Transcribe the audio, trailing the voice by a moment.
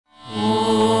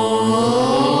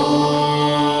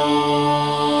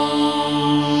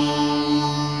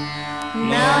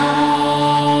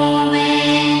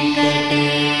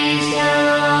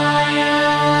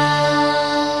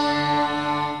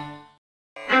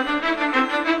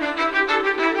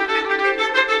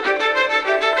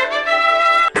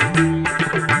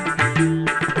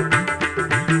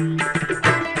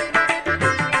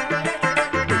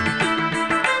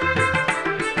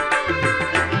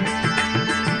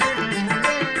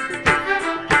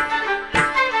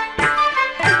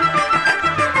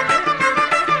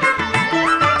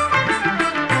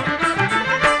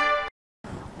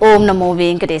ఓం నమో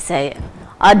వెంకటేశాయ.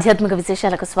 ఆధ్యాత్మిక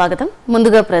విశేషాలకు స్వాగతం.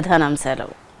 ముందుగా ప్రధానాంశాలు.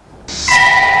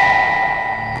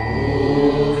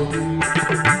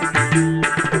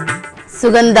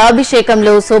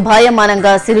 సుగంధాభిషేకంలో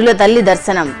శోభాయమానంగా సిరుల తల్లి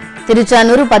దర్శనం.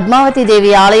 తిరుచానూరు పద్మావతి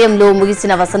దేవి ఆలయంలో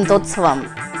ముగిసిన వసంతోత్సవం.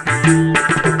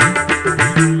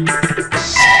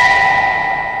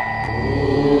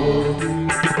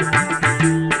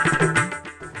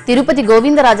 తిరుపతి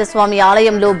గోవిందరాజస్వామి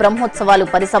ఆలయంలో బ్రహ్మోత్సవాలు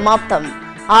పరిసమాప్తం.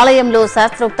 ఆలయంలో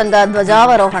శాస్త్రోక్తంగా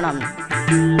ధ్వజావరోహణం.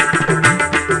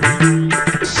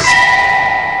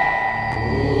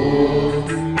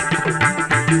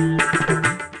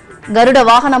 గరుడ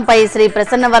వాహనంపై శ్రీ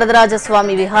ప్రసన్న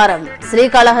వరదరాజస్వామి విహారం.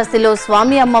 శ్రీకాళహస్తిలో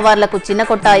స్వామి అమ్మవార్లకు చిన్న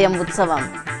కొట్టాయం ఉత్సవం.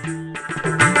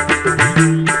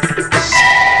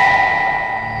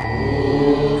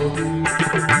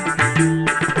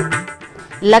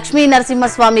 లక్ష్మీ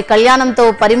నరసింహస్వామి కళ్యాణంతో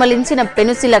పరిమళించిన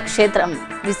పెనుసిల క్షేత్రం.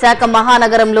 విశాఖ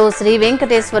మహానగరంలో శ్రీ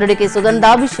వెంకటేశ్వరుడికి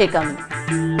సుగంధాభిషేకం.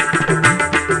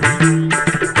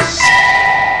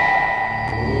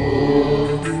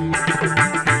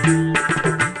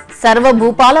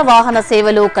 సర్వభూపాల వాహన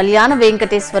సేవలో కళ్యాణ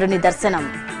వెంకటేశ్వరుని దర్శనం.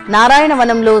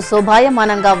 నారాయణవనంలో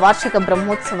శోభాయమానంగా వార్షిక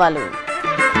బ్రహ్మోత్సవాలు.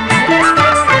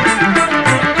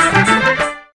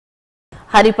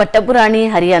 హరి పట్టపురాణి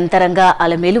హరి అంతరంగా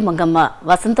అలమేలు మంగమ్మ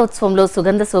వసంతోత్సవంలో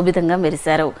సుగంధ శోభితంగా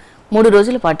మెరిశారు. 3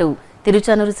 రోజుల పాటు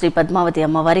తిరుచానూరు శ్రీ పద్మావతి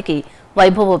అమ్మవారికి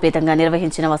వైభవోపేతంగా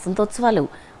నిర్వహించిన వసంతోత్సవాలు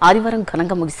ఆదివారం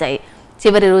ఘనంగా ముగిశాయి.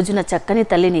 చివరి రోజున చక్కని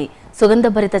తల్లిని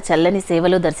సుగంధభరిత చల్లని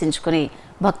సేవలో దర్శించుకుని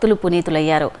భక్తులు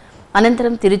పునీతులయ్యారు.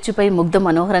 అనంతరం తిరుచుపై ముగ్ధ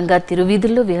మనోహరంగా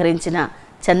తిరువీధుల్లో విహరించిన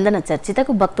చందన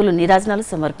చర్చితకు భక్తులు నీరాజనాలు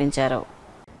సమర్పించారు.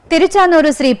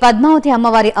 తిరుచానూరు శ్రీ పద్మావతి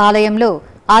అమ్మవారి ఆలయంలో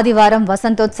ఆదివారం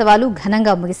వసంతోత్సవాలు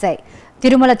ఘనంగా ముగిశాయి.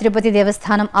 తిరుమల తిరుపతి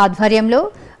దేవస్థానం ఆధ్వర్యంలో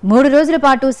 3 రోజుల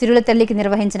పాటు సిరుల తల్లికి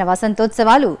నిర్వహించిన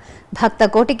వసంతోత్సవాలు భక్త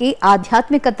కోటికి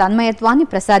ఆధ్యాత్మిక తన్మయత్వాన్ని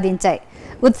ప్రసాదించాయి.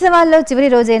 ఉత్సవాల్లో చివరి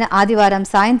రోజైన ఆదివారం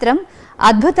సాయంత్రం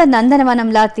అద్భుత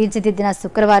నందనవనంలా తీర్చిదిద్దిన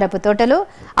శుక్రవారపు తోటలో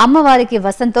అమ్మవారికి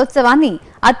వసంతోత్సవాన్ని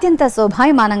అత్యంత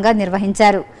శోభాయమానంగా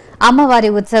నిర్వహించారు.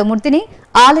 అమ్మవారి ఉత్సవమూర్తిని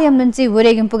ఆలయం నుంచి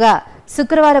ఊరేగింపుగా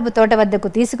శుక్రవారపు తోట వద్దకు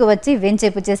తీసుకువచ్చి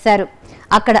వేంచేపు చేశారు.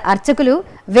 అక్కడ అర్చకులు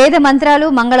వేద మంత్రాలు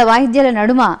మంగళ వాయిద్యాల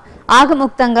నడుమ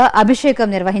ఆగముక్తంగా అభిషేకం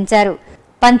నిర్వహించారు.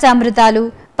 పంచామృతాలు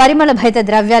పరిమళ భరిత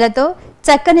ద్రవ్యాలతో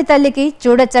చక్కని తల్లికి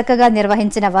చూడచక్కగా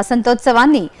నిర్వహించిన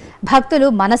వసంతోత్సవాన్ని భక్తులు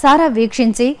మనసారా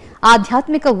వీక్షించి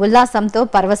ఆధ్యాత్మిక ఉల్లాసంతో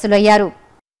పరవశులయ్యారు.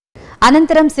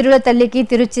 అనంతరం సిరుల తల్లికి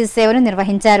తిరుచి సేవను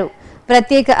నిర్వహించారు.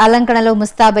 ప్రత్యేక అలంకరణలో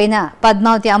ముస్తాబైన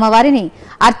పద్మావతి అమ్మవారిని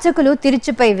అర్చకులు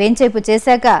తిరుచుపై వేంచేపు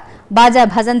చేశాక బాజా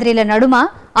భజంత్రీల నడుమ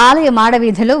ఆలయ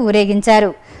మాడవీధిలో ఊరేగించారు.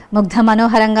 ముగ్ధ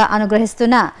మనోహరంగా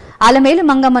అనుగ్రహిస్తున్న అలమేలు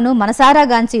మంగమ్మను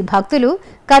మనసారాగాంచి భక్తులు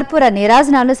కర్పూర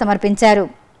నీరాజనాలు సమర్పించారు.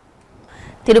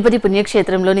 తిరుపతి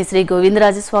పుణ్యక్షేత్రంలోని శ్రీ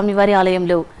గోవిందరాజస్వామి వారి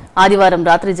ఆలయంలో ఆదివారం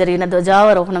రాత్రి జరిగిన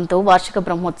ధ్వజావరోహణంతో వార్షిక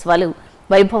బ్రహ్మోత్సవాలు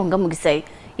వైభవంగా ముగిశాయి.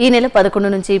 ఈ నెల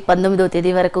 11 నుంచి 19వ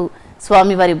తేదీ వరకు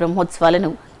స్వామివారి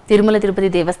బ్రహ్మోత్సవాలను తిరుమల తిరుపతి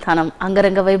దేవస్థానం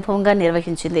అంగరంగ వైభవంగా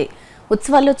నిర్వహించింది.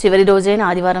 ఉత్సవాల్లో చివరి రోజైన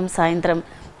ఆదివారం సాయంత్రం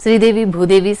శ్రీదేవి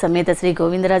భూదేవి సమేత శ్రీ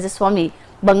గోవిందరాజస్వామి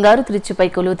బంగారు తిరుచుపై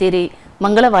కొలువుతీరి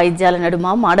మంగళ వాయిద్యాల నడుమ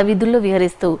మాడవీధుల్లో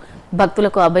విహరిస్తూ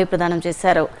భక్తులకు అభయ ప్రదానం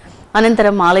చేశారు.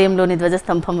 అనంతరం ఆలయంలోని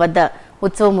ధ్వజస్తంభం వద్ద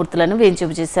ఉత్సవమూర్తులను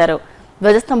వేంచేపు చేశారు.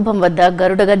 ధ్వజస్తంభం వద్ద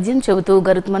గరుడ గద్యం చెబుతూ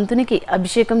గరుత్మంతునికి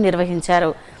అభిషేకం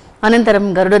నిర్వహించారు. అనంతరం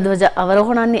గరుడ ధ్వజ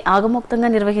అవరోహణాన్ని ఆగమోక్తంగా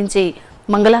నిర్వహించి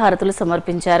మంగళహారతులు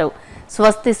సమర్పించారు.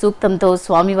 స్వస్తి సూక్తంతో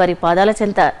స్వామివారి పాదాల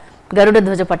చెంత గరుడ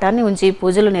ధ్వజ పటాన్ని ఉంచి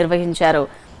పూజలు నిర్వహించారు.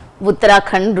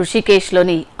 ఉత్తరాఖండ్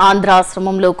ఋషికేశ్లోని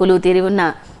ఆంధ్రాశ్రమంలో కొలువు తీరి ఉన్న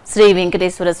శ్రీ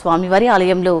వెంకటేశ్వర స్వామివారి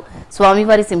ఆలయంలో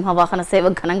స్వామివారి సింహవాహన సేవ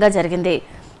ఘనంగా జరిగింది.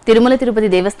 తిరుమల తిరుపతి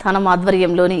దేవస్థానం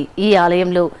ఆధ్వర్యంలోని ఈ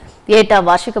ఆలయంలో ఏటా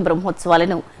వార్షిక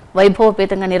బ్రహ్మోత్సవాలను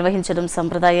వైభవపేతంగా నిర్వహించడం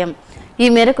సంప్రదాయం. ఈ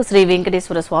మేరకు శ్రీ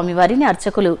వెంకటేశ్వర స్వామివారిని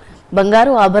అర్చకులు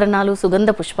బంగారు ఆభరణాలు సుగంధ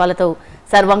పుష్పాలతో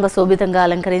సర్వాంగ శోభితంగా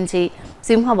అలంకరించి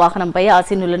సింహవాహనంపై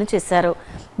ఆసీనులను చేశారు.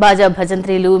 బాజా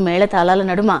భజంత్రీలు మేళతాళాల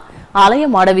నడుమ ఆలయ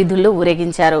మాడవీధుల్లో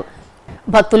ఊరేగించారు.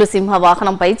 భక్తులు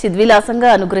సింహవాహనంపై చిద్విలాసంగా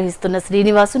అనుగ్రహిస్తున్న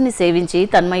శ్రీనివాసుని సేవించి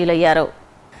తన్మయులయ్యారు.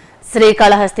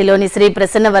 శ్రీకాళహస్తిలోని శ్రీ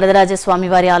ప్రసన్న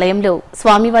వరదరాజస్వామివారి ఆలయంలో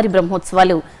స్వామివారి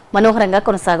బ్రహ్మోత్సవాలు మనోహరంగా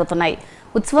కొనసాగుతున్నాయి.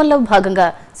 ఉత్సవంలో భాగంగా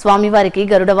స్వామివారికి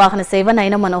గరుడ వాహన సేవ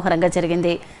నయన మనోహరంగా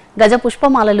జరిగింది. గజ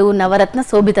పుష్పమాలలు నవరత్న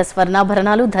శోభిత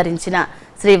స్వర్ణాభరణాలు ధరించిన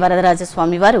శ్రీ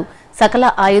వరదరాజస్వామివారు సకల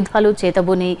ఆయుధాలు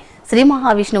చేతబూని శ్రీ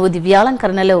మహావిష్ణువు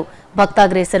దివ్యాలంకరణలో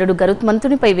భక్తాగ్రేసరుడు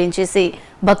గరుత్మంతునిపై వేంచేసి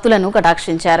భక్తులను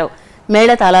కటాక్షించారు.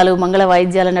 మేళతాళాలు మంగళ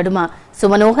వాయిద్యాల నడుమ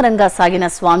సుమనోహరంగా సాగిన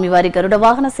స్వామివారి గరుడ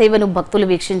వాహన సేవను భక్తులు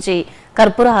వీక్షించి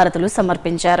కర్పూర హారతులు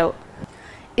సమర్పించారు.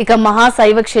 ఇక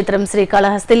మహాశైవ క్షేత్రం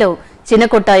శ్రీకాళహస్తిలో చిన్న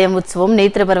కొట్టాయం ఉత్సవం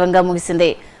నేత్రపర్వంగా ముగిసింది.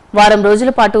 వారం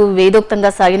రోజుల పాటు వేదోక్తంగా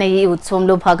సాగిన ఈ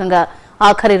ఉత్సవంలో భాగంగా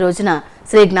ఆఖరి రోజున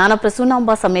శ్రీ జ్ఞాన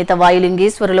ప్రసూనాంబ సమేత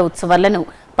వాయులింగేశ్వరుల ఉత్సవాలను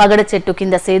పగడ చెట్టు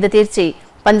కింద సేద తీర్చి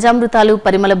పంచామృతాలు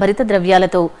పరిమళ భరిత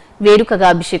ద్రవ్యాలతో వేడుకగా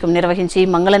అభిషేకం నిర్వహించి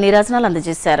మంగళ నీరాజనాలు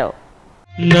అందజేశారు.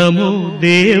 నమో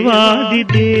దేవాది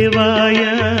దేవాయ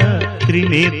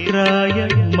త్రినేత్రాయ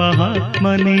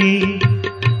మహాత్మనే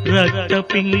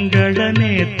రక్తపింగళ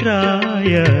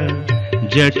నేత్రాయ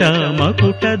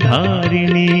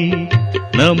జటామకుటధారిణి.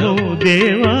 నమో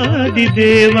దేవాది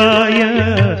దేవాయ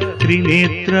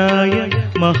త్రినేత్రాయ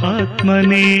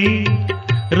మహాత్మనే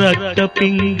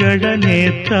రక్తపింగళ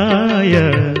నేత్రాయ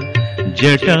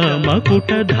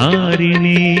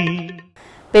జటామకుటధారిణి.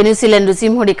 పెనుసిల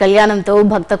నృసింహుడి కళ్యాణంతో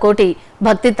భక్తకోటి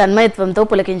భక్తి తన్మయత్వంతో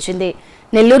పులకించింది.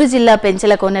 నెల్లూరు జిల్లా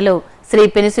పెంచలకోనలో శ్రీ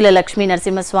పెనుసిల లక్ష్మీ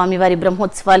నరసింహస్వామి వారి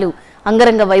బ్రహ్మోత్సవాలు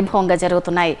అంగరంగ వైభవంగా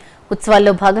జరుగుతున్నాయి.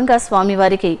 ఉత్సవాల్లో భాగంగా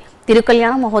స్వామివారికి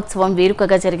తిరుకల్యాణ మహోత్సవం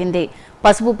వేడుకగా జరిగింది.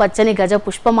 పసుపు పచ్చని గజ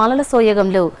పుష్పమాలల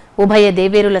సోయగంలో ఉభయ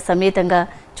దేవేరుల సమేతంగా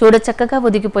చూడచక్కగా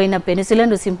ఒదిగిపోయిన పెనుసిల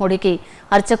నృసింహుడికి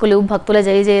అర్చకులు భక్తుల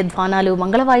జయ జయ ధ్వానాలు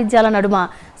మంగళ వాయిద్యాల నడుమ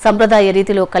సంప్రదాయ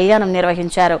రీతిలో కళ్యాణం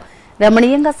నిర్వహించారు.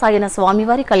 రమణీయంగా సాగిన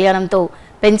స్వామివారి కళ్యాణంతో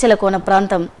పెంచలకోన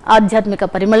ప్రాంతం ఆధ్యాత్మిక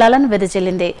పరిమళాలను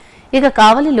వెదజల్లింది. ఇక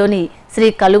కావలిలోని శ్రీ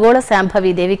కలుగోళ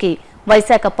శాంభవి దేవికి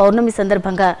వైశాఖ పౌర్ణమి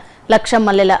సందర్భంగా లక్ష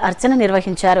మల్లెల అర్చన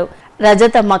నిర్వహించారు.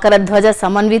 రజత మకర ధ్వజ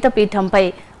సమన్విత పీఠంపై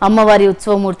అమ్మవారి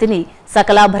ఉత్సవమూర్తిని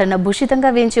సకలాభరణ భూషితంగా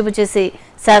వేంచేపు చేసి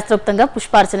శాస్త్రోక్తంగా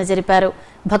పుష్పార్చన జరిపారు.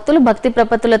 భక్తులు భక్తి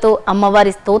ప్రపత్తులతో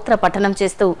అమ్మవారి స్తోత్ర పఠనం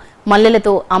చేస్తూ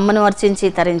మల్లెలతో అమ్మను అర్చించి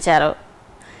తరించారు.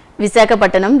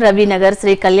 విశాఖపట్నం రవినగర్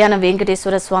శ్రీ కళ్యాణ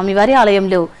వెంకటేశ్వర స్వామివారి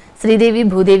ఆలయంలో శ్రీదేవి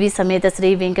భూదేవి సమేత శ్రీ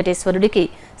వెంకటేశ్వరుడికి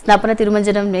స్నపన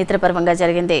తిరుమంజనం నేత్రపర్వంగా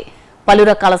జరిగింది. పలు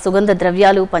రకాల సుగంధ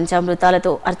ద్రవ్యాలు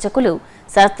పంచామృతాలతో అర్చకులు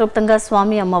శాస్త్రోక్తంగా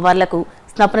స్వామి అమ్మవార్లకు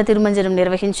స్నపన తిరుమంజనం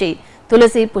నిర్వహించి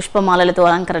తులసి పుష్పమాలలతో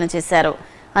అలంకరణ చేశారు.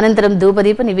 అనంతరం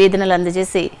ధూపదీప నివేదనలు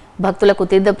అందజేసి భక్తులకు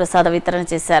తీర్థప్రసాద వితరణ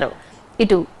చేశారు.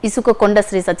 ఇటు ఇసుక కొండ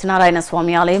శ్రీ సత్యనారాయణ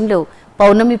స్వామి ఆలయంలో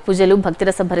పౌర్ణమి పూజలు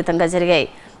భక్తిరసభరితంగా జరిగాయి.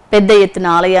 పెద్ద ఎత్తున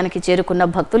ఆలయానికి చేరుకున్న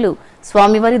భక్తులు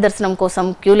స్వామివారి దర్శనం కోసం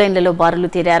క్యూలైన్లలో బారులు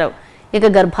తీరారు. ఇక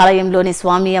గర్భాలయంలోని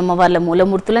స్వామి అమ్మవార్ల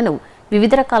మూలమూర్తులను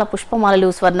వివిధ రకాల పుష్పమాలలు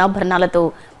స్వర్ణాభరణాలతో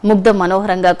ముగ్ధ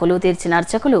మనోహరంగా కొలువు తీర్చిన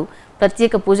అర్చకులు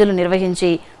ప్రత్యేక పూజలు నిర్వహించి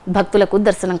భక్తులకు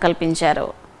దర్శనం కల్పించారు.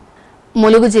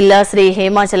 ములుగు జిల్లా శ్రీ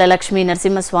హేమాచల లక్ష్మీ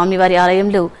నరసింహస్వామివారి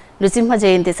ఆలయంలో నృసింహ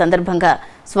జయంతి సందర్భంగా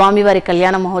స్వామివారి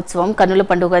కళ్యాణ మహోత్సవం కన్నుల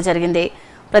పండుగ జరిగింది.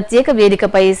 ప్రత్యేక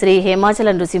వేదికపై శ్రీ హేమాచల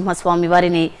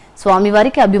నృసింహస్వామివారిని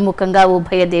స్వామివారికి అభిముఖంగా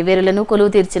ఉభయ దేవేరులను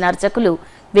కొలువు తీర్చిన అర్చకులు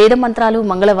వేదమంత్రాలు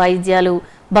మంగళ వాయిద్యాలు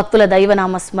భక్తుల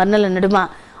దైవనామ స్మరణల నడుమ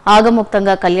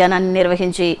ఆగముక్తంగా కళ్యాణాన్ని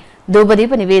నిర్వహించి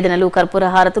ధూపదీప నివేదనలు కర్పూర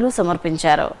హారతులు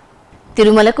సమర్పించారు.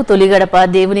 తిరుమలకు తొలి గడప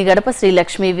దేవుని గడప శ్రీ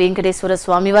లక్ష్మీ వెంకటేశ్వర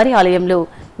స్వామివారి ఆలయంలో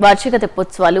వార్షిక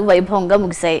తెప్పోత్సవాలు వైభవంగా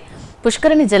ముగిశాయి.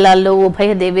 పుష్కరిణి జలాల్లో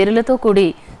ఉభయ దేవేరులతో కూడి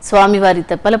స్వామివారి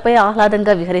తెప్పలపై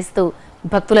ఆహ్లాదంగా విహరిస్తూ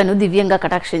భక్తులను దివ్యంగా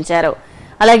కటాక్షించారు.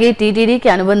 అలాగే టీటీడీకి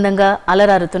అనుబంధంగా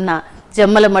అలరారుతున్న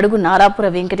జమ్మల మడుగు నారాపుర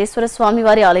వెంకటేశ్వర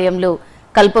స్వామివారి ఆలయంలో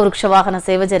కల్పవృక్ష వాహన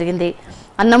సేవ జరిగింది.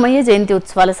 అన్నమయ్య జయంతి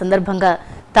ఉత్సవాల సందర్భంగా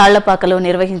తాళ్లపాకలో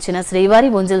నిర్వహించిన శ్రీవారి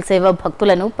ఊంజల్ సేవ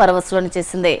భక్తులను పరవశులను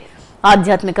చేసింది.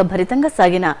 ఆధ్యాత్మిక భరితంగా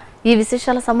సాగిన ఈ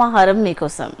విశేషాల సమాహారం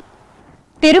మీకోసం.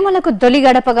 తిరుమలకు తొలి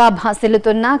గడపగా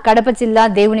భాసిల్లుతున్న కడప జిల్లా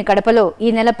దేవుని కడపలో ఈ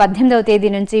నెల 18వ తేదీ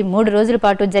నుంచి 3 రోజుల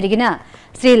పాటు జరిగిన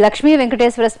శ్రీ లక్ష్మీ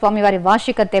వెంకటేశ్వర స్వామివారి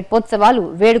వార్షిక తెప్పోత్సవాలు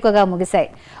వేడుకగా ముగిశాయి.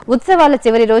 ఉత్సవాల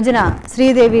చివరి రోజున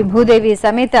శ్రీదేవి భూదేవి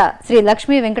సమేత శ్రీ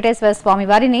లక్ష్మీ వెంకటేశ్వర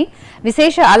స్వామివారిని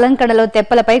విశేష అలంకరణలో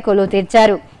తెప్పలపై కొలువు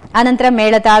తీర్చారు. అనంతరం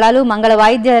మేళతాళాలు మంగళ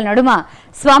వాయిద్యాల నడుమ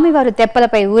స్వామివారు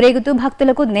తెప్పలపై ఊరేగుతూ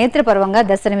భక్తులకు నేత్రపర్వంగా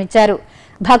దర్శనమిచ్చారు.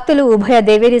 భక్తులు ఉభయ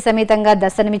దేవేరి సమేతంగా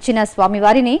దర్శనమిచ్చిన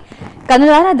స్వామివారిని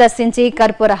కనులారా దర్శించి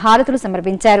కర్పూర హారతులు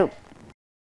సమర్పించారు.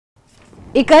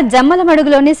 ఇక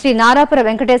జమ్మలమడుగులోని శ్రీ నారాపుర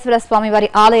వెంకటేశ్వర స్వామివారి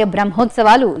ఆలయ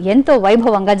బ్రహ్మోత్సవాలు ఎంతో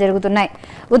వైభవంగా జరుగుతున్నాయి.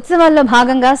 ఉత్సవాల్లో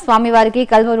భాగంగా స్వామివారికి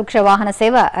కల్పవృక్ష వాహన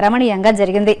సేవ రమణీయంగా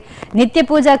జరిగింది. నిత్య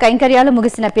పూజ కైంకర్యాలు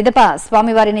ముగిసిన పిదప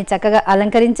స్వామివారిని చక్కగా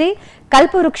అలంకరించి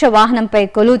కల్పవృక్ష వాహనంపై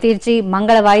కొలువు తీర్చి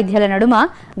మంగళ వాయిద్యాల నడుమ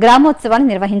గ్రామోత్సవాన్ని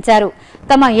నిర్వహించారు.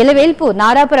 తమ ఇలవేల్పు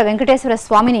నారాపుర వెంకటేశ్వర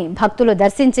స్వామిని భక్తులు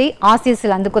దర్శించి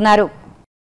ఆశీస్సులు అందుకున్నారు.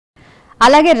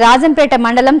 అలాగే రాజంపేట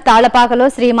మండలం తాళపాకలో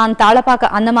శ్రీమాన్ తాళపాక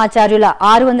అన్నమాచార్యుల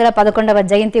 611వ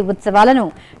జయంతి ఉత్సవాలను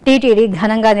టీటీడీ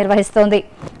ఘనంగా నిర్వహిస్తోంది.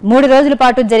 3 రోజుల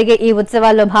పాటు జరిగే ఈ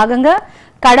ఉత్సవాల్లో భాగంగా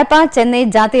కడప చెన్నై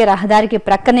జాతీయ రహదారికి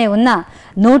ప్రక్కనే ఉన్న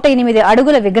 108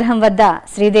 అడుగుల విగ్రహం వద్ద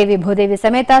శ్రీదేవి భూదేవి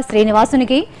సమేత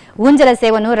శ్రీనివాసునికి ఊంజల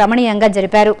సేవను రమణీయంగా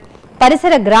జరిపారు.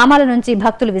 పరిసర గ్రామాల నుంచి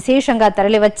భక్తులు విశేషంగా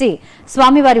తరలివచ్చి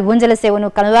స్వామివారి ఊంజల సేవను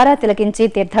కనులారా తిలకించి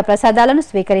తీర్థప్రసాదాలను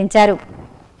స్వీకరించారు.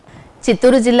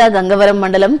 చిత్తూరు జిల్లా గంగవరం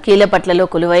మండలం కీలపట్లలో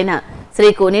కొలువైన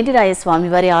శ్రీ కోనేటిరాయ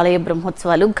స్వామివారి ఆలయ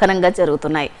బ్రహ్మోత్సవాలు ఘనంగా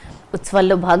జరుగుతున్నాయి.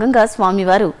 ఉత్సవాల్లో భాగంగా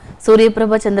స్వామివారు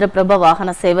సూర్యప్రభ చంద్రప్రభ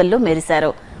వాహన సేవల్లో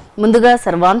మెరిశారు. ముందుగా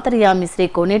సర్వాంతర్యామి శ్రీ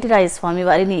కోనేటిరాయ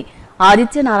స్వామివారిని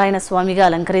ఆదిత్యనారాయణ స్వామిగా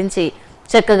అలంకరించి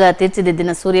చక్కగా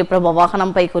తీర్చిదిద్దిన సూర్యప్రభ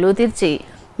వాహనంపై కొలువు తీర్చి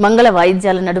మంగళ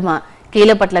వాయిద్యాల నడుమ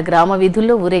కీలపట్ల గ్రామ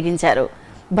వీధుల్లో ఊరేగించారు.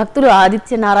 భక్తులు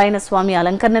ఆదిత్యనారాయణ స్వామి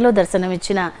అలంకరణలో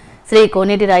దర్శనమిచ్చిన శ్రీ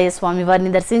కోనేటిరాయ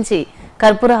స్వామివారిని దర్శించి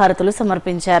కర్పూర హారతులు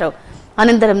సమర్పించారు.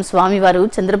 అనంతరం స్వామివారు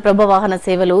చంద్రప్రభ వాహన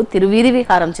సేవలో తిరువీధి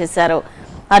విహారం చేశారు.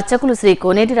 అర్చకులు శ్రీ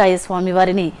కోనేటిరాయ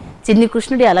స్వామివారిని చిన్ని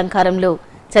కృష్ణుడి అలంకారంలో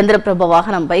చంద్రప్రభ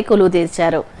వాహనంపై కొలువు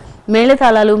తీర్చారు.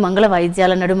 మేళతాళాలు మంగళ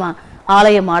వాయిద్యాల నడుమ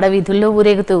ఆలయ మాడవీధుల్లో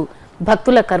ఊరేగుతూ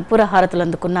భక్తుల కర్పూర హారతులు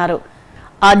అందుకున్నారు.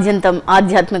 ఆద్యంతం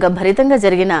ఆధ్యాత్మిక భరితంగా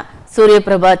జరిగిన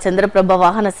సూర్యప్రభ చంద్రప్రభ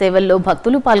వాహన సేవల్లో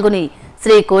భక్తులు పాల్గొని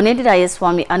శ్రీ కోనేటిరాయ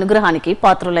స్వామి అనుగ్రహానికి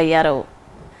పాత్రులయ్యారు.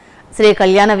 శ్రీ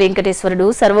కళ్యాణ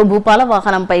వెంకటేశ్వరుడు సర్వభూపాల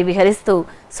వాహనంపై విహరిస్తూ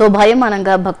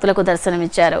శోభాయమానంగా భక్తులకు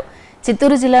దర్శనమిచ్చారు.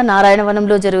 చిత్తూరు జిల్లా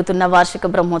నారాయణవనంలో జరుగుతున్న వార్షిక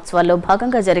బ్రహ్మోత్సవాల్లో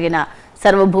భాగంగా జరిగిన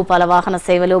సర్వభూపాల వాహన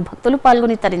సేవలో భక్తులు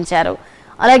పాల్గొని తరించారు.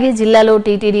 అలాగే జిల్లాలో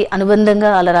టీటీడీ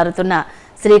అనుబంధంగా అలరారుతున్న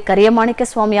శ్రీ కరియమాణిక్య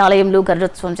స్వామి ఆలయంలో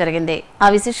గరుడోత్సవం జరిగింది. ఆ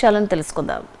విశేషాలను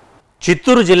తెలుసుకుందాం.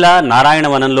 చిత్తూరు జిల్లా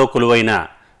నారాయణవనంలో కొలువైన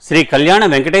శ్రీ కళ్యాణ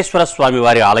వెంకటేశ్వర స్వామి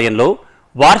వారి ఆలయంలో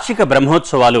వార్షిక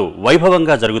బ్రహ్మోత్సవాలు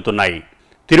వైభవంగా జరుగుతున్నాయి.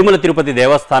 తిరుమల తిరుపతి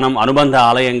దేవస్థానం అనుబంధ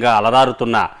ఆలయంగా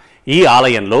అలరారుతున్న ఈ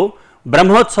ఆలయంలో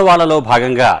బ్రహ్మోత్సవాలలో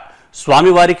భాగంగా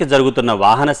స్వామివారికి జరుగుతున్న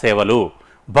వాహన సేవలు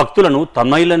భక్తులను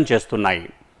తన్మయులను చేస్తున్నాయి.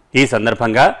 ఈ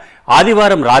సందర్భంగా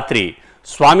ఆదివారం రాత్రి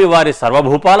స్వామివారి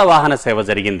సర్వభూపాల వాహన సేవ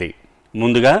జరిగింది.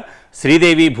 ముందుగా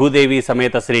శ్రీదేవి భూదేవి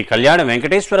సమేత శ్రీ కళ్యాణ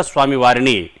వెంకటేశ్వర స్వామి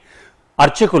వారిని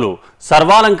అర్చకులు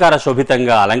సర్వాలంకార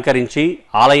శోభితంగా అలంకరించి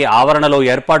ఆలయ ఆవరణలో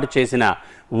ఏర్పాటు చేసిన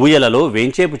ఊయలలో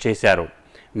వేంచేపు చేశారు.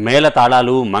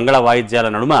 మేళతాళాలు మంగళ వాయిద్యాల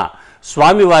నడుమ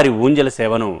స్వామివారి ఊంజల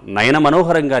సేవను నయన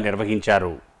మనోహరంగా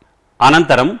నిర్వహించారు.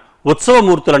 అనంతరం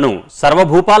ఉత్సవమూర్తులను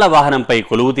సర్వభూపాల వాహనంపై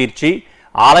కొలువు తీర్చి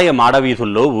ఆలయ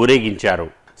మాడవీధుల్లో ఊరేగించారు.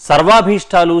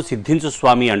 సర్వాభీష్టాలు సిద్ధించు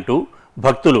స్వామి అంటూ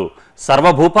భక్తులు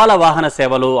సర్వభూపాల వాహన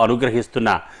సేవలో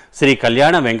అనుగ్రహిస్తున్న శ్రీ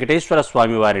కళ్యాణ వెంకటేశ్వర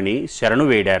స్వామివారిని శరణు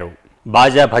వేడారు.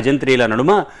 బాజా భజంత్రీల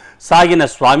నడుమ సాగిన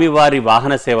స్వామివారి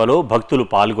వాహన సేవలో భక్తులు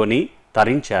పాల్గొని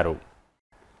తరించారు.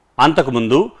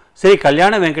 అంతకుముందు శ్రీ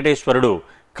కళ్యాణ వెంకటేశ్వరుడు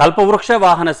కల్పవృక్ష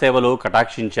వాహన సేవలో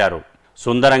కటాక్షించారు.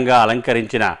 సుందరంగా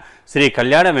అలంకరించిన శ్రీ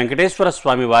కళ్యాణ వెంకటేశ్వర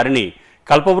స్వామి వారిని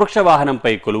కల్పవృక్ష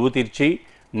వాహనంపై కొలువు తీర్చి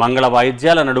మంగళ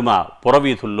వాయిద్యాల నడుమ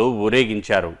పురవీధుల్లో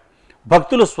ఊరేగించారు.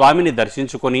 భక్తులు స్వామిని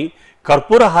దర్శించుకొని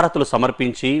కర్పూర హారతులు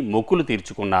సమర్పించి మొక్కులు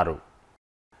తీర్చుకున్నారు.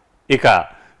 ఇక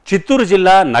చిత్తూరు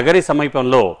జిల్లా నగరి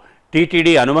సమీపంలో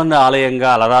టీటీడీ అనుబంధ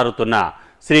ఆలయంగా అలరారుతున్న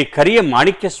శ్రీ కరియ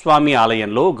మాణిక్యస్వామి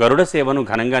ఆలయంలో గరుడ సేవను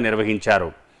ఘనంగా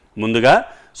నిర్వహించారు. ముందుగా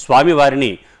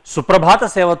స్వామివారిని సుప్రభాత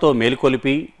సేవతో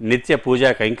మేల్కొలిపి నిత్య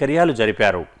పూజా కైంకర్యాలు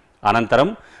జరిపారు.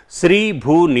 అనంతరం శ్రీ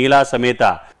భూ నీలా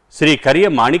సమేత శ్రీ కరియ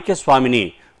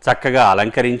మాణిక్యస్వామిని చక్కగా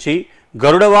అలంకరించి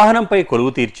గరుడ వాహనంపై కొలువు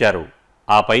తీర్చారు.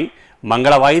 ఆపై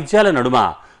మంగళ వాయిద్యాల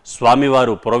నడుమ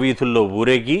స్వామివారు పురవీధుల్లో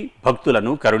ఊరేగి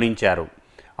భక్తులను కరుణించారు.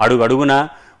 అడుగడుగునా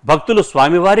భక్తులు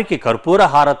స్వామివారికి కర్పూర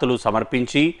హారతులు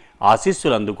సమర్పించి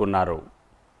ఆశీస్సులు అందుకున్నారు.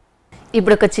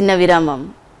 ఇప్పుడు ఒక చిన్న విరామం.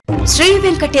 శ్రీ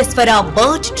వెంకటేశ్వర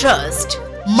బర్త్ ట్రస్ట్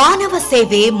మానవ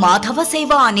సేవే మాధవ సేవ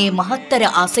అనే మహత్తర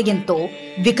ఆశయంతో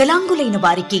వికలాంగులైన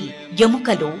వారికి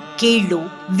ఎముకలు, కీళ్లు,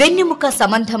 వెన్నెముక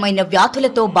సంబంధమైన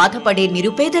వ్యాధులతో బాధపడే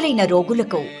నిరుపేదలైన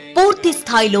రోగులకు పూర్తి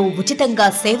స్థాయిలో ఉచితంగా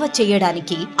సేవ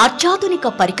చేయడానికి అత్యాధునిక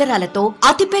పరికరాలతో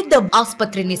అతిపెద్ద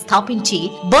ఆసుపత్రిని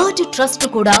స్థాపించి బర్త్ ట్రస్ట్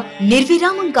కూడా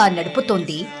నిర్విరామంగా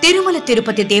నడుపుతోంది తిరుమల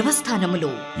తిరుపతి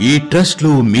దేవస్థానములు. ఈ ట్రస్ట్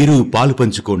లో మీరు పాలు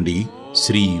పంచుకోండి.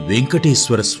 శ్రీ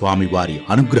వెంకటేశ్వర స్వామి వారి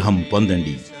అనుగ్రహం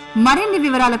పొందండి. మరిన్ని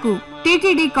వివరాలకు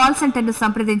టీటీడీ కాల్ సెంటర్ ను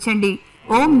సంప్రదించండి.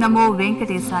 ఓం నమో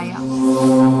వెంకటేశాయ.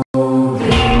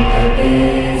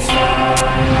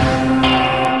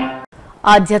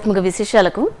 ఆధ్యాత్మిక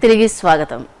విశేషాలకు తిరిగి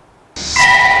స్వాగతం.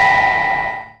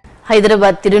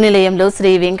 హైదరాబాద్ తిరునిలయంలో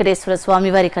శ్రీ వెంకటేశ్వర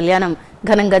స్వామివారి కళ్యాణం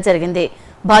ఘనంగా జరిగింది.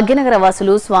 భాగ్యనగర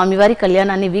వాసులు స్వామివారి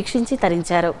కళ్యాణాన్ని వీక్షించి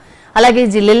తరించారు. అలాగే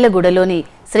జిల్లెళ్లగూడలోని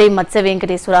శ్రీ మత్స్య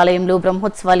వెంకటేశ్వర ఆలయంలో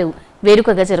బ్రహ్మోత్సవాలు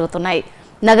వేడుకగా జరుగుతున్నాయి.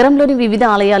 నగరంలోని వివిధ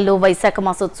ఆలయాల్లో వైశాఖ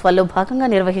మాసోత్సవాల్లో భాగంగా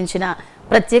నిర్వహించిన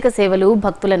ప్రత్యేక సేవలు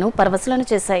భక్తులను పరవశులను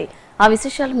చేశాయి. ఆ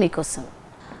విశేషాలు మీకోసం.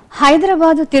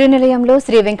 హైదరాబాదు తిరునిలయంలో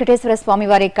శ్రీ వెంకటేశ్వర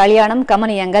స్వామివారి కళ్యాణం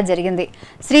కమనీయంగా జరిగింది.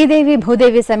 శ్రీదేవి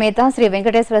భూదేవి సమేత శ్రీ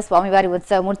వెంకటేశ్వర స్వామివారి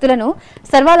ఉత్సవమూర్తులను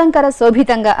సర్వాలంకార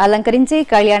శోభితంగా అలంకరించి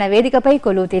కళ్యాణ వేదికపై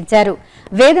కొలువు తీర్చారు.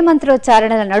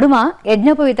 వేదమంత్రోచ్చారణల నడుమ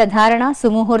యజ్ఞోపవీత ధారణ,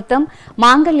 సుముహూర్తం,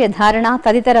 మాంగళ్య ధారణ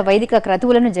తదితర వైదిక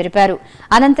క్రతువులను జరిపారు.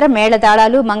 అనంతరం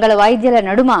మేళతాళాలు, మంగళ వాయిద్యాల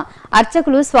నడుమ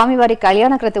అర్చకులు స్వామివారి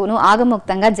కళ్యాణ క్రతువును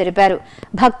ఆగమోక్తంగా జరిపారు.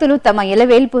 భక్తులు తమ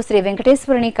ఇలవేల్పు శ్రీ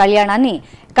వెంకటేశ్వరుని కళ్యాణాన్ని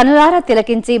కనులారా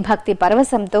తిలకించి భక్తి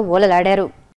పరవశంతో ఓలలాడారు.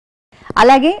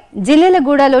 అలాగే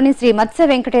జిల్లెలగూడలోని శ్రీ మత్స్య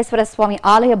వెంకటేశ్వర స్వామి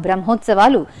ఆలయ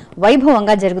బ్రహ్మోత్సవాలు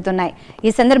వైభవంగా జరుగుతున్నాయి. ఈ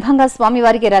సందర్భంగా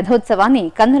స్వామివారికి రథోత్సవాన్ని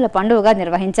కన్నుల పండుగగా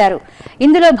నిర్వహించారు.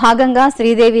 ఇందులో భాగంగా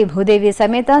శ్రీదేవి భూదేవి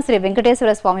సమేత శ్రీ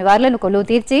వెంకటేశ్వర స్వామివార్లను కొలువు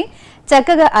తీర్చి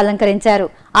చక్కగా అలంకరించారు.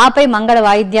 ఆపై మంగళ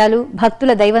వాయిద్యాలు,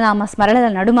 భక్తుల దైవనామ స్మరణల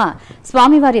నడుమ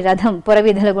స్వామివారి రథం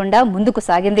పురవీధుల గుండా ముందుకు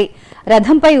సాగింది.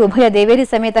 రథంపై ఉభయ దేవేరి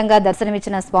సమేతంగా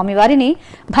దర్శనమిచ్చిన స్వామివారిని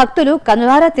భక్తులు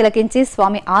కనులారా తిలకించి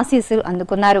స్వామి ఆశీస్సులు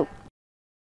అందుకున్నారు.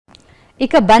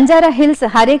 ఇక Banjara hills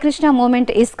Hare Krishna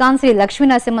movement ISKCON Shri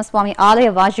Lakshminarasimhaswamy ఆలయ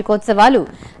వార్షికోత్సవాలు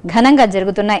ఘనంగా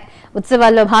జరుగుతున్నాయి.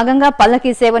 ఉత్సవాల్లో భాగంగా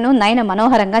పల్లకీ సేవను నయన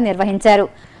మనోహరంగా నిర్వహించారు.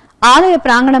 ఆలయ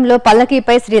ప్రాంగణంలో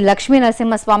పల్లకీపై శ్రీ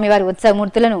లక్ష్మీనరసింహస్వామి వారి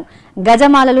ఉత్సవమూర్తులను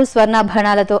గజమాలలు,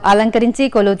 స్వర్ణాభరణాలతో అలంకరించి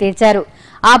కొలువు తీర్చారు.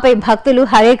 ఆపై భక్తులు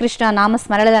హరే కృష్ణ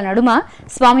నామస్మరణల నడుమ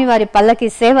స్వామివారి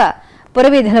పల్లకీ సేవ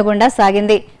పురవీధుల గుండా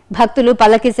సాగింది. భక్తులు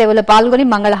పల్లకీ సేవలో పాల్గొని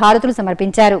మంగళహారతులు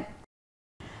సమర్పించారు.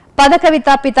 పదకవిత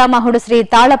పితామహుడు శ్రీ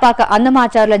తాళ్లపాక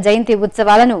అన్నమాచారుల జయంతి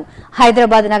ఉత్సవాలను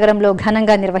హైదరాబాద్ నగరంలో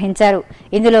ఘనంగా నిర్వహించారు.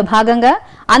 ఇందులో భాగంగా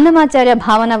అన్నమాచార్య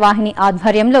భావన వాహిని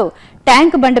ఆధ్వర్యంలో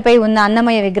ట్యాంక్ బండపై ఉన్న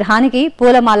అన్నమయ్య విగ్రహానికి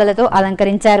పూలమాలలతో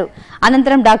అలంకరించారు.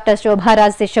 అనంతరం డాక్టర్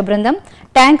శోభారాజ్ శిష్య బృందం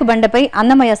ట్యాంక్ బండపై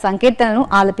అన్నమయ్య సంకీర్తనను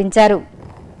ఆలపించారు.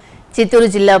 చిత్తూరు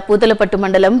జిల్లా పూతలపట్టు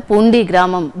మండలం పూండి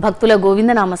గ్రామం భక్తుల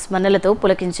గోవిందనామ స్మరణలతో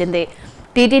పులకించింది.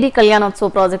 టీటీడీ కళ్యాణోత్సవ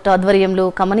ప్రాజెక్టు ఆధ్వర్యంలో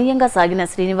కమనీయంగా సాగిన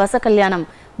శ్రీనివాస కళ్యాణం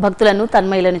భక్తులను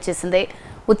తన్మయులను చేసింది.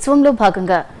 ఉత్సవంలో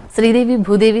భాగంగా శ్రీదేవి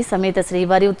భూదేవి సమేత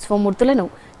శ్రీవారి ఉత్సవమూర్తులను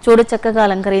చూడచక్కగా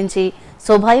అలంకరించి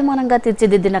శోభాయమానంగా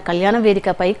తీర్చిదిద్దిన కళ్యాణ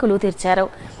వేదికపై కొలువు తీర్చారు.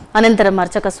 అనంతరం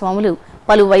అర్చక స్వాములు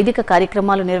పలు వైదిక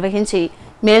కార్యక్రమాలు నిర్వహించి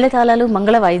మేళతాళాలు,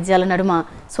 మంగళ వాయిద్యాల నడుమ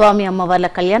స్వామి అమ్మవార్ల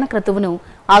కళ్యాణ క్రతువును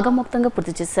ఆగమోక్తంగా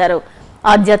పూర్తి చేశారు.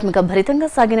 ఆధ్యాత్మిక భరితంగా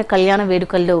సాగిన కళ్యాణ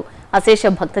వేడుకల్లో అశేష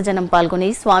భక్తజనం పాల్గొని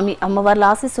స్వామి అమ్మవార్ల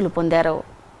ఆశీస్సులు పొందారు.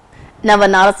 నవ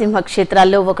నారసింహ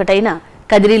క్షేత్రాల్లో ఒకటైన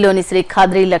కదిరిలోని శ్రీ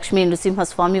ఖాద్రి లక్ష్మీ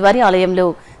నృసింహస్వామివారి ఆలయంలో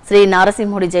శ్రీ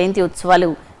నారసింహుడి జయంతి ఉత్సవాలు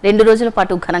 2 రోజుల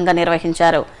పాటు ఘనంగా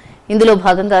నిర్వహించారు. ఇందులో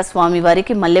భాగంగా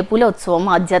స్వామివారికి మల్లెపూల ఉత్సవం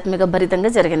ఆధ్యాత్మిక భరితంగా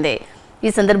జరిగింది.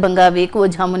 ఈ సందర్భంగా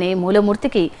వేకువజామునే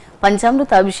మూలమూర్తికి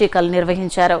పంచామృతాభిషేకాలు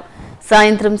నిర్వహించారు.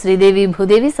 సాయంత్రం శ్రీదేవి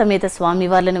భూదేవి సమేత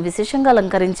స్వామివార్లను విశేషంగా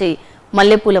అలంకరించి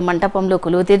మల్లెపూల మంటపంలో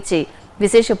కొలువు తీర్చి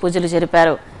విశేష పూజలు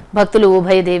జరిపారు. భక్తులు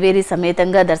ఉభయ దేవేరి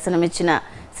సమేతంగా దర్శనమిచ్చిన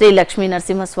శ్రీ లక్ష్మీ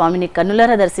నరసింహస్వామిని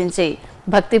కన్నులారా దర్శించి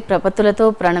భక్తి ప్రపత్తులతో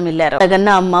ప్రాణమిల్లారు. జగన్న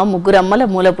అమ్మ, ముగ్గురమ్మల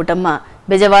మూలపుటమ్మ,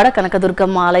 బెజవాడ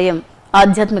కనకదుర్గమ్మ ఆలయం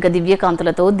ఆధ్యాత్మిక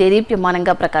దివ్యకాంతులతో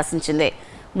దేదీప్యమానంగా ప్రకాశించింది.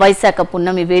 వైశాఖ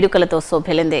పున్నమి వేడుకలతో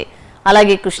శోభిల్లింది.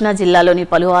 అలాగే కృష్ణా జిల్లాలోని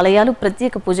పలు ఆలయాలు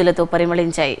ప్రత్యేక పూజలతో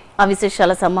పరిమళించాయి. ఆ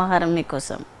విశేషాల సమాహారం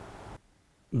మీకోసం.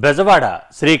 బెజవాడ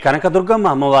శ్రీ కనకదుర్గమ్మ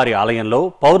అమ్మవారి ఆలయంలో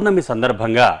పౌర్ణమి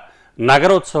సందర్భంగా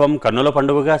నగరోత్సవం కన్నుల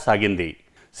పండుగగా సాగింది.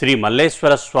 శ్రీ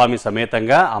మల్లేశ్వర స్వామి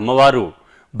సమేతంగా అమ్మవారు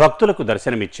భక్తులకు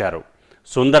దర్శనమిచ్చారు.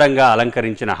 సుందరంగా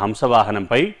అలంకరించిన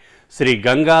హంసవాహనంపై శ్రీ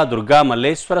గంగా దుర్గా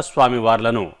మల్లేశ్వర స్వామి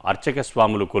వార్లను అర్చక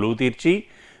స్వాములు కొలువు తీర్చి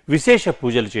విశేష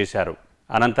పూజలు చేశారు.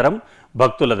 అనంతరం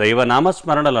భక్తుల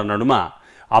దైవనామస్మరణల నడుమ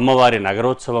అమ్మవారి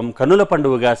నగరోత్సవం కన్నుల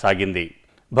పండుగగా సాగింది.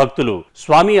 భక్తులు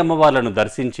స్వామి అమ్మవార్లను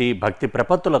దర్శించి భక్తి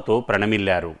ప్రపత్తులతో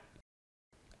ప్రణమిల్లారు.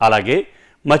 అలాగే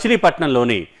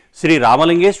మచిలీపట్నంలోని శ్రీ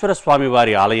రామలింగేశ్వర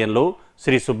స్వామివారి ఆలయంలో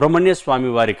శ్రీ సుబ్రహ్మణ్య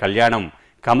స్వామివారి కళ్యాణం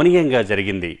కమనీయంగా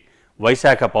జరిగింది.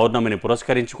 వైశాఖ పౌర్ణమిని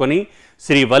పురస్కరించుకొని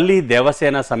శ్రీ వల్లి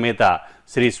దేవసేన సమేత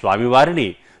శ్రీ స్వామివారిని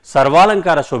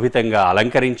సర్వాలంకార శోభితంగా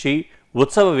అలంకరించి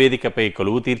ఉత్సవ వేదికపై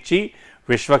కొలువు తీర్చి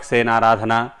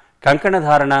విశ్వక్సేనారాధన,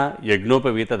 కంకణధారణ,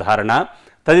 యజ్ఞోపవీత ధారణ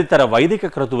తదితర వైదిక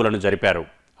క్రతువులను జరిపారు.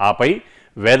 ఆపై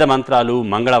వేదమంత్రాలు,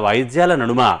 మంగళ వాయిద్యాల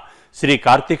నడుమ శ్రీ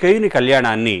కార్తికేయుని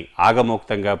కళ్యాణాన్ని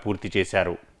ఆగమోక్తంగా పూర్తి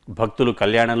చేశారు. భక్తులు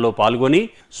కళ్యాణంలో పాల్గొని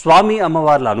స్వామి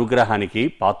అమ్మవార్ల అనుగ్రహానికి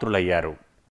పాత్రులయ్యారు.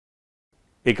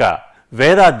 ఇక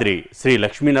వేదాద్రి శ్రీ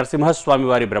లక్ష్మీ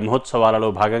నరసింహస్వామివారి బ్రహ్మోత్సవాలలో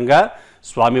భాగంగా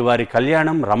స్వామివారి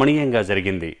కళ్యాణం రమణీయంగా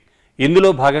జరిగింది. ఇందులో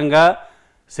భాగంగా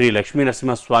శ్రీ లక్ష్మీ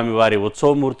నరసింహస్వామివారి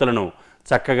ఉత్సవమూర్తులను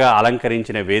చక్కగా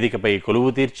అలంకరించిన వేదికపై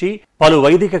కొలువు తీర్చి పలు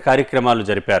వైదిక కార్యక్రమాలు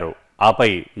జరిపారు. ఆపై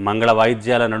మంగళ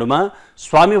వాయిద్యాల నడుమ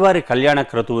స్వామివారి కళ్యాణ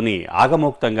క్రతువుని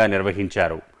ఆగమోక్తంగా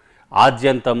నిర్వహించారు.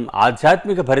 ఆద్యంతం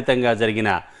ఆధ్యాత్మిక భరితంగా జరిగిన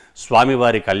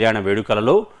స్వామివారి కళ్యాణ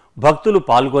వేడుకలలో భక్తులు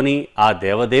పాల్గొని ఆ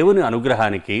దేవదేవుని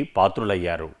అనుగ్రహానికి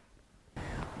పాత్రులయ్యారు.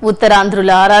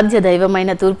 ఉత్తరాంధ్రుల ఆరాధ్య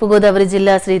దైవమైన తూర్పుగోదావరి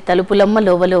జిల్లా శ్రీ తలుపులమ్మ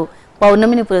లోవలో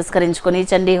పౌర్ణమిని పురస్కరించుకుని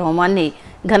చండీ హోమాన్ని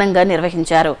ఘనంగా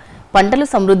నిర్వహించారు. పంటలు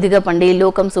సమృద్ధిగా పండి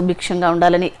లోకం సుభిక్షంగా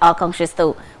ఉండాలని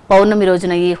ఆకాంక్షిస్తూ పౌర్ణమి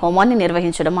రోజున ఈ హోమాన్ని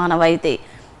నిర్వహించడం ఆనవాయితీ.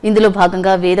 ఇందులో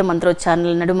భాగంగా వేద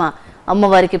మంత్రోచ్చారణల నడుమ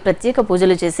అమ్మవారికి ప్రత్యేక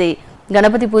పూజలు చేసి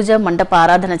గణపతి పూజ, మంటప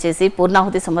ఆరాధన చేసి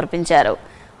పూర్ణాహుతి సమర్పించారు.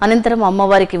 అనంతరం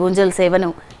అమ్మవారికి ఊంజల్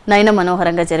సేవను నయన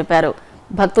మనోహరంగా జరిపారు.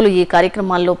 భక్తులు ఈ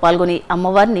కార్యక్రమాల్లో పాల్గొని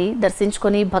అమ్మవారిని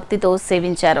దర్శించుకొని భక్తితో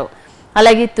సేవించారు.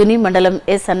 అలాగే తుని మండలం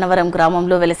ఎస్ అన్నవరం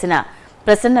గ్రామంలో వెలసిన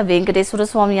ప్రసన్న వెంకటేశ్వర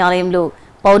స్వామి ఆలయంలో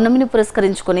పౌర్ణమిని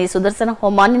పురస్కరించుకుని సుదర్శన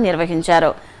హోమాన్ని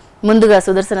నిర్వహించారు. ముందుగా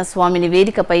సుదర్శన స్వామిని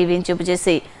వేదికపై వేంచేపు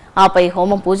చేసి ఆపై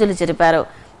హోమ పూజలు జరిపారు.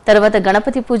 తర్వాత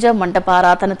గణపతి పూజ, మంటప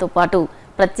ఆరాధనతో పాటు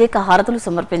ప్రత్యేక హారతులు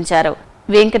సమర్పించారు.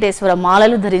 వెంకటేశ్వర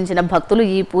మాలలు ధరించిన భక్తులు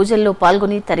ఈ పూజల్లో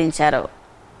పాల్గొని తరించారు.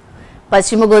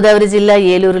 పశ్చిమ గోదావరి జిల్లా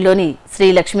ఏలూరులోని శ్రీ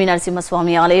లక్ష్మీ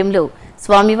నరసింహస్వామి ఆలయంలో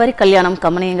స్వామివారి కళ్యాణం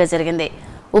కమనీయంగా జరిగింది.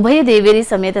 ఉభయ దేవేరి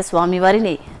సమేత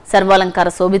స్వామివారిని సర్వాలంకార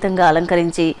శోభితంగా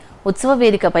అలంకరించి ఉత్సవ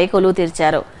వేదికపై కొలువు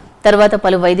తీర్చారు. తర్వాత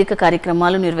పలు వైదిక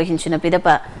కార్యక్రమాలు నిర్వహించిన పిదప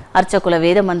అర్చకుల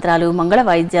వేద మంత్రాలు, మంగళ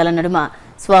వాయిద్యాల నడుమ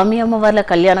స్వామి అమ్మవార్ల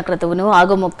కళ్యాణ క్రతువును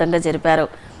ఆగమోక్తంగా జరిపారు.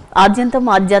 ఆద్యంతం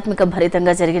ఆధ్యాత్మిక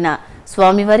భరితంగా జరిగిన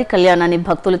స్వామివారి కళ్యాణాన్ని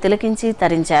భక్తులు తిలకించి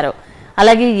తరించారు.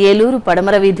 అలాగే ఏలూరు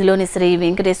పడమర వీధిలోని శ్రీ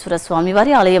వెంకటేశ్వర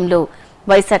స్వామివారి ఆలయంలో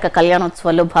వైశాఖ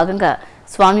కళ్యాణోత్సవాల్లో భాగంగా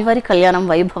స్వామివారి కళ్యాణం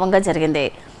వైభవంగా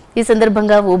జరిగింది. ఈ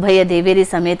సందర్భంగా ఉభయ దేవేరి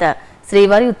సమేత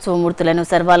శ్రీవారి ఉత్సవమూర్తులను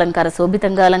సర్వాలంకార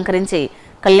శోభితంగా అలంకరించి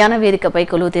కళ్యాణ వేదికపై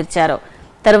కొలువు తీర్చారు.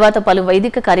 తర్వాత పలు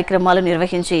వైదిక కార్యక్రమాలు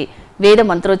నిర్వహించి వేద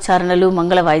మంత్రోచ్చారణలు,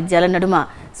 మంగళ వాయిద్యాల నడుమ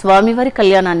స్వామివారి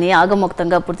కళ్యాణాన్ని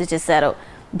ఆగమోక్తంగా పూర్తి చేశారు.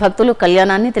 భక్తులు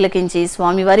కళ్యాణాన్ని తిలకించి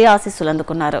స్వామివారి ఆశీస్సులు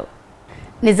అందుకున్నారు.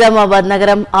 నిజామాబాద్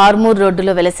నగరం ఆర్మూర్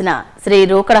రోడ్డులో వెలసిన శ్రీ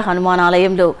రోకడ హనుమాన్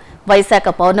ఆలయంలో వైశాఖ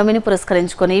పౌర్ణమిని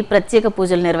పురస్కరించుకుని ప్రత్యేక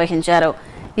పూజలు నిర్వహించారు.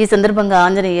 ఈ సందర్భంగా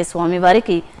ఆంజనేయ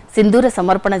స్వామివారికి సింధూర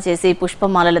సమర్పణ చేసి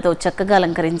పుష్పమాలలతో చక్కగా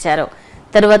అలంకరించారు.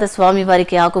 తరువాత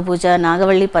స్వామివారికి ఆకుపూజ,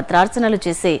 నాగవల్లి పత్రార్చనలు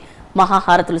చేసి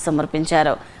మహాహారతులు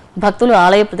సమర్పించారు. భక్తులు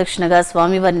ఆలయ ప్రదక్షిణగా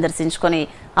స్వామివారిని దర్శించుకొని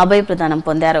అభయ ప్రదానం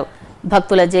పొందారు.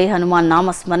 భక్తుల జై హనుమాన్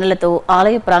నామ స్మరణలతో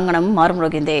ఆలయ ప్రాంగణం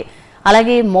మారుమ్రోగింది.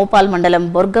 అలాగే మోపాల్ మండలం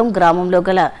బొర్గం గ్రామంలో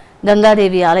గల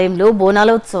గంగాదేవి ఆలయంలో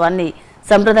బోనాలోత్సవాన్ని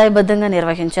సంప్రదాయబద్ధంగా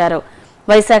నిర్వహించారు.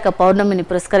 వైశాఖ పౌర్ణమిని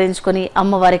పురస్కరించుకుని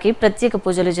అమ్మవారికి ప్రత్యేక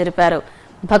పూజలు జరిపారు.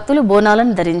 భక్తులు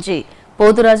బోనాలను ధరించి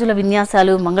పోతురాజుల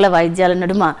విన్యాసాలు, మంగళ వాయిద్యాల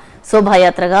నడుమ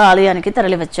శోభాయాత్రగా ఆలయానికి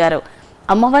తరలివచ్చారు.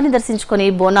 అమ్మవారిని దర్శించుకుని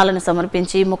బోనాలను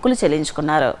సమర్పించి మొక్కులు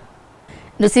చెల్లించుకున్నారు.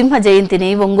 నృసింహ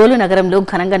జయంతిని ఒంగోలు నగరంలో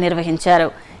ఘనంగా నిర్వహించారు.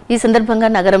 ఈ సందర్భంగా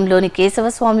నగరంలోని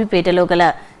కేశవస్వామి పేటలో గల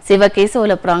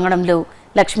శివకేశవుల ప్రాంగణంలో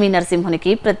లక్ష్మీ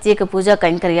నరసింహునికి ప్రత్యేక పూజా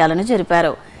కైంకర్యాలను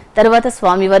జరిపారు. తర్వాత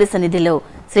స్వామివారి సన్నిధిలో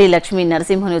శ్రీ లక్ష్మీ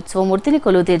నరసింహుని ఉత్సవమూర్తిని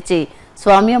కొలువు తీర్చి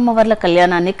స్వామి అమ్మవార్ల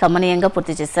కళ్యాణాన్ని కమనీయంగా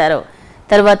పూర్తి చేశారు.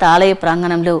 తర్వాత ఆలయ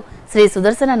ప్రాంగణంలో శ్రీ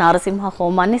సుదర్శన నారసింహ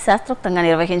హోమాన్ని శాస్త్రోక్తంగా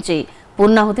నిర్వహించి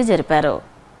పూర్ణాహుతి జరిపారు.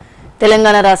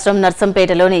 తెలంగాణ రాష్ట్రం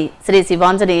నర్సంపేటలోని శ్రీ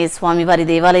శివాంజనేయ స్వామివారి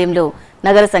దేవాలయంలో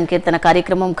నగర సంకీర్తన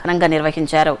కార్యక్రమం ఘనంగా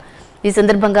నిర్వహించారు. ఈ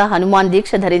సందర్భంగా హనుమాన్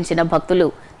దీక్ష ధరించిన భక్తులు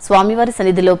స్వామివారి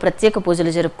సన్నిధిలో ప్రత్యేక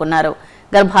పూజలు జరుపుకున్నారు.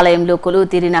 గర్భాలయంలో కొలువు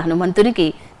తీరిన హనుమంతునికి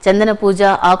చందన పూజ,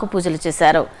 ఆకు పూజలు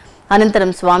చేశారు.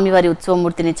 అనంతరం స్వామివారి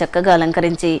ఉత్సవమూర్తిని చక్కగా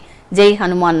అలంకరించి జై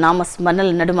హనుమాన్ నామ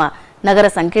స్మరణల నడుమ నగర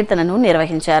సంకీర్తనను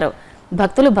నిర్వహించారు.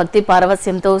 భక్తులు భక్తి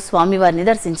పారవస్యంతో స్వామివారిని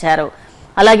దర్శించారు.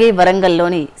 అలాగే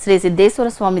వరంగల్లోని శ్రీ సిద్ధేశ్వర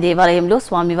స్వామి దేవాలయంలో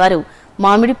స్వామివారు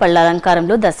మామిడి పళ్ల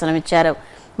అలంకారంలో దర్శనమిచ్చారు.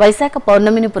 వైశాఖ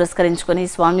పౌర్ణమిని పురస్కరించుకుని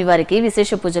స్వామివారికి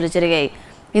విశేష పూజలు జరిగాయి.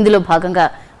 ఇందులో భాగంగా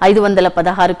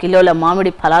 516 కిలోల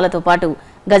మామిడి ఫలాలతో పాటు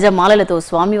గజమాలలతో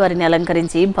స్వామివారిని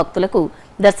అలంకరించి భక్తులకు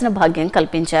దర్శన భాగ్యం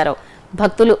కల్పించారు.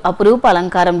 భక్తులు అపురూప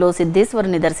అలంకారంలో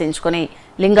సిద్ధేశ్వరుని దర్శించుకుని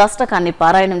లింగాష్టకాన్ని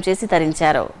పారాయణం చేసి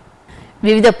తరించారు.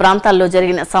 వివిధ ప్రాంతాల్లో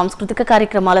జరిగిన సాంస్కృతిక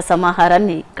కార్యక్రమాల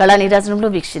సమాహారాన్ని కళా నీరాజనంలో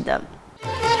వీక్షిద్దాం.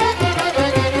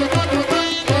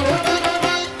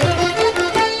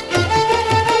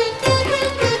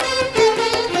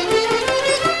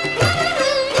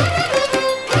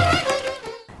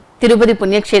 తిరుపతి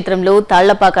పుణ్యక్షేత్రంలో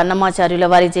తాళ్లపాక అన్నమాచార్యుల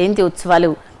వారి జయంతి ఉత్సవాలు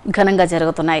ఘనంగా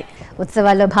జరుగుతున్నాయి.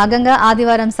 ఉత్సవాల్లో భాగంగా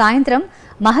ఆదివారం సాయంత్రం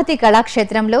మహతి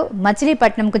కళాక్షేత్రంలో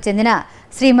మచిలీపట్నంకు చెందిన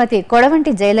శ్రీమతి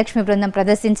కొడవంటి జయలక్ష్మి బృందం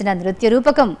ప్రదర్శించిన నృత్య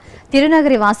రూపకం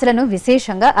తిరునగరి వాసులను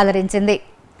విశేషంగా అలరించింది.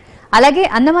 అలాగే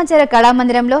అన్నమాచార్య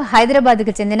కళామందిరంలో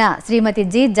హైదరాబాద్కు చెందిన శ్రీమతి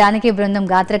జి జానకి బృందం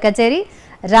గాత్ర కచేరీ,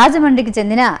 రాజమండ్రికి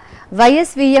చెందిన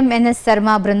వైఎస్విఎంఎన్ఎస్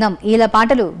శర్మ బృందం ఈల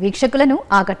పాటలు వీక్షకులను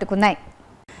ఆకట్టుకున్నాయి.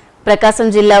 ప్రకాశం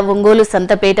జిల్లా ఒంగోలు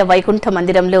సంతపేట వైకుంఠ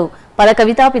మందిరంలో పద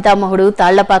కవితా పితామహుడు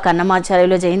తాళ్లపాక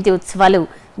అన్నమాచార్యుల జయంతి ఉత్సవాలు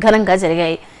ఘనంగా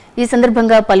జరిగాయి. ఈ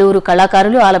సందర్భంగా పలువురు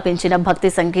కళాకారులు ఆలపించిన భక్తి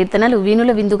సంకీర్తనలు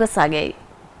వీణుల విందుగా సాగాయి.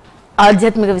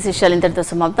 ఆధ్యాత్మిక విశేషాలు ఇంతటితో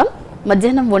సమాప్తం.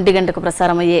 మధ్యాహ్నం 1 గంటకు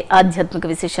ప్రసారమయ్యే ఆధ్యాత్మిక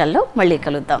విశేషాల్లో మళ్ళీ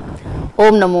కలుద్దాం.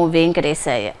 ఓం నమో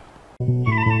వెంకటేశాయ.